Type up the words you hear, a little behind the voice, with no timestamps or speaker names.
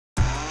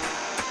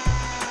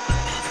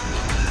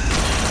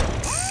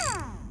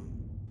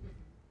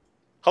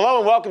Hello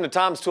and welcome to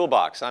Tom's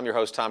Toolbox. I'm your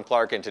host, Tom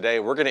Clark, and today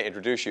we're going to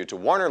introduce you to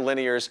Warner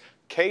Linear's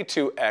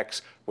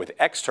K2X with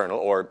external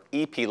or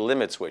EP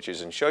limit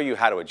switches and show you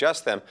how to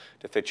adjust them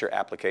to fit your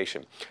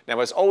application. Now,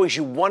 as always,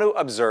 you want to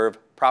observe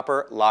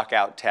proper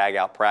lockout,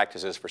 tagout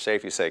practices for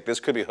safety's sake. This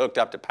could be hooked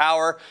up to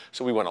power,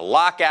 so we want to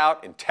lock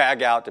out and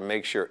tag out to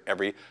make sure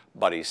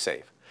everybody's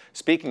safe.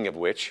 Speaking of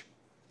which,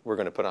 we're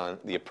going to put on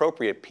the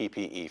appropriate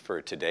PPE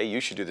for today. You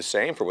should do the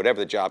same for whatever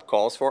the job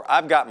calls for.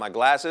 I've got my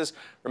glasses.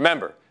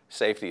 Remember,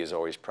 safety is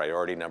always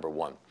priority number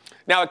one.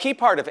 Now, a key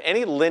part of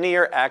any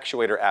linear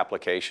actuator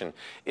application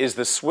is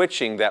the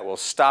switching that will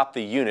stop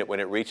the unit when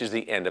it reaches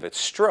the end of its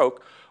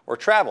stroke or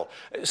travel.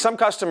 Some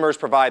customers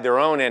provide their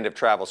own end of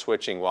travel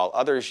switching, while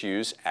others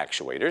use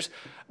actuators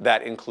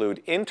that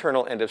include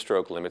internal end of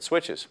stroke limit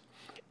switches.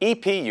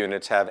 EP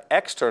units have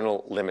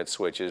external limit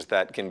switches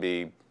that can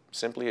be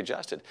simply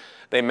adjusted.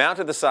 They mount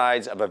to the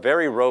sides of a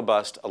very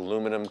robust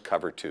aluminum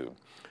cover tube.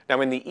 Now,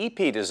 in the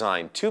EP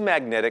design, two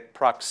magnetic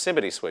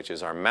proximity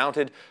switches are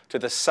mounted to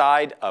the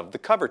side of the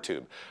cover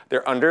tube.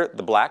 They're under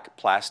the black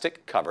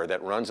plastic cover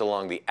that runs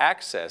along the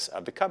axis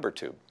of the cover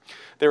tube.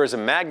 There is a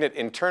magnet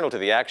internal to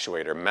the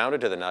actuator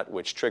mounted to the nut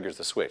which triggers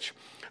the switch.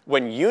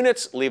 When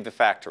units leave the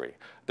factory,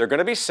 they're going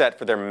to be set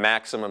for their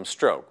maximum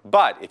stroke.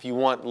 But if you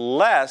want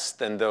less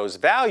than those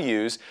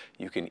values,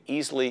 you can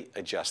easily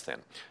adjust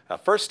them. Now,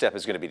 first step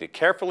is going to be to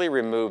carefully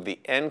remove the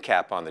end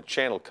cap on the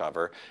channel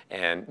cover,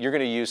 and you're going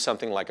to use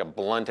something like a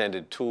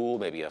blunt-ended tool,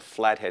 maybe a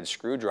flathead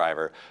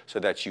screwdriver, so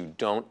that you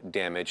don't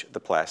damage the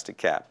plastic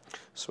cap.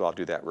 So I'll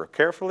do that real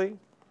carefully.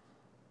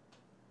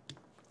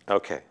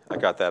 Okay, I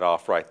got that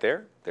off right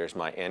there. There's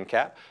my end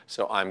cap,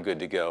 so I'm good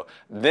to go.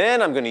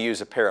 Then I'm going to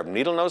use a pair of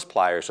needle nose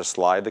pliers to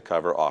slide the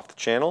cover off the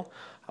channel.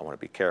 I want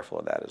to be careful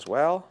of that as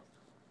well.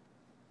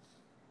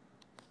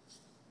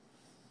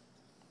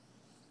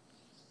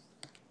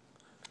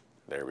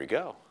 There we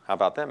go. How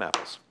about them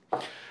apples?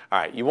 All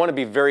right, you want to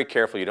be very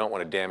careful. You don't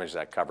want to damage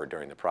that cover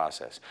during the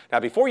process. Now,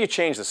 before you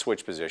change the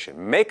switch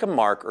position, make a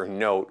mark or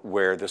note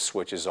where the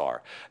switches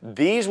are.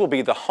 These will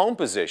be the home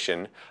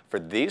position for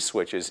these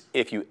switches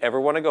if you ever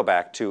want to go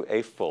back to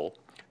a full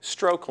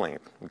stroke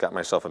length. I've got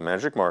myself a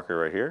magic marker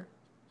right here.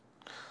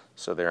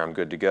 So there, I'm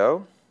good to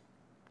go.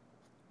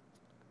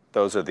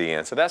 Those are the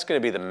ends. So that's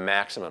going to be the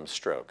maximum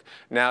stroke.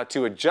 Now,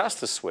 to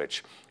adjust the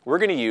switch, we're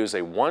going to use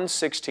a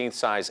 1/16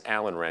 size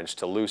Allen wrench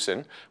to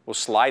loosen. We'll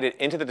slide it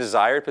into the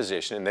desired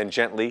position and then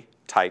gently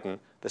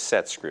tighten the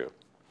set screw.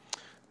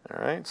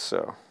 All right,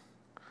 so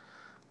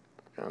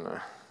I'm going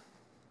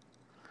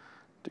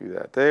to do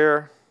that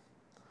there.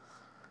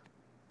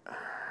 I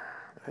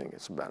think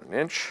it's about an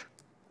inch.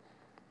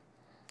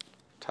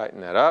 Tighten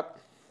that up.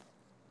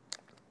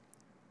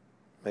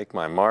 Make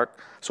my mark.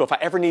 So if I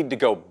ever need to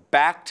go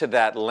back to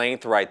that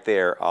length right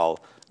there, I'll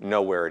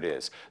know where it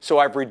is. So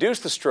I've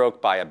reduced the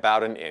stroke by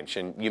about an inch,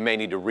 and you may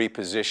need to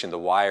reposition the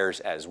wires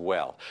as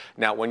well.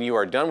 Now, when you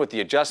are done with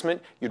the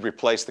adjustment, you'd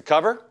replace the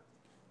cover,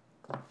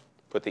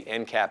 put the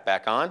end cap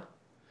back on,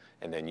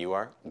 and then you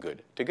are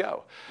good to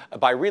go.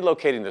 By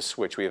relocating the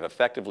switch, we have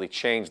effectively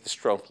changed the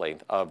stroke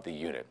length of the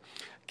unit.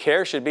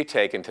 Care should be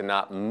taken to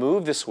not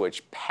move the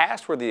switch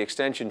past where the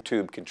extension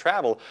tube can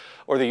travel,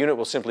 or the unit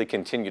will simply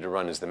continue to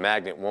run as the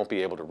magnet won't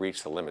be able to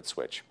reach the limit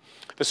switch.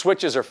 The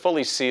switches are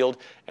fully sealed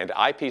and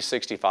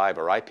IP65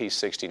 or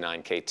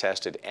IP69K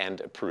tested and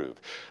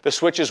approved. The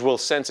switches will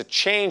sense a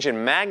change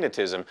in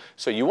magnetism,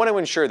 so you want to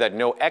ensure that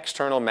no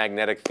external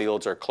magnetic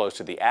fields are close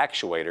to the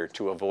actuator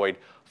to avoid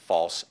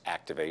false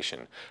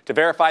activation. To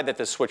verify that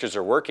the switches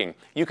are working,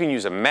 you can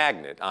use a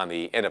magnet on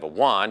the end of a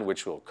wand,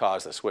 which will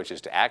cause the switches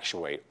to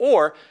actuate,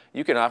 or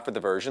you can opt for the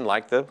version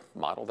like the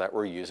model that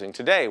we're using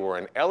today, where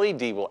an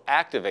LED will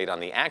activate on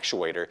the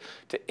actuator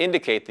to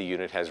indicate the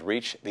unit has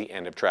reached the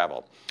end of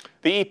travel.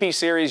 The EP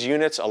series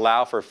units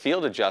allow for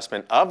field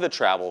adjustment of the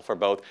travel for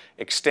both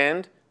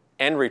extend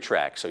and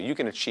retract, so you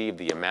can achieve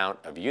the amount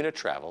of unit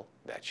travel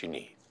that you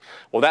need.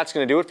 Well, that's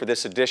going to do it for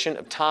this edition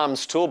of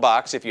Tom's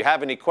Toolbox. If you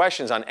have any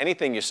questions on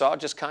anything you saw,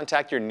 just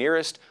contact your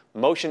nearest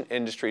Motion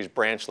Industries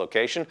branch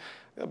location.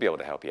 They'll be able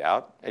to help you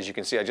out. As you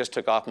can see, I just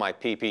took off my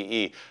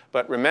PPE.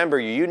 But remember,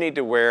 you need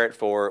to wear it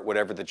for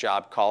whatever the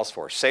job calls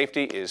for.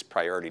 Safety is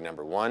priority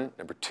number one.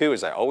 Number two,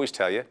 as I always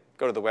tell you,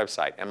 go to the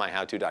website,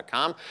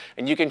 mihowto.com,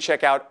 and you can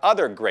check out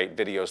other great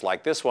videos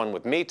like this one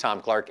with me,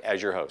 Tom Clark,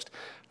 as your host.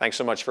 Thanks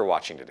so much for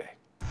watching today.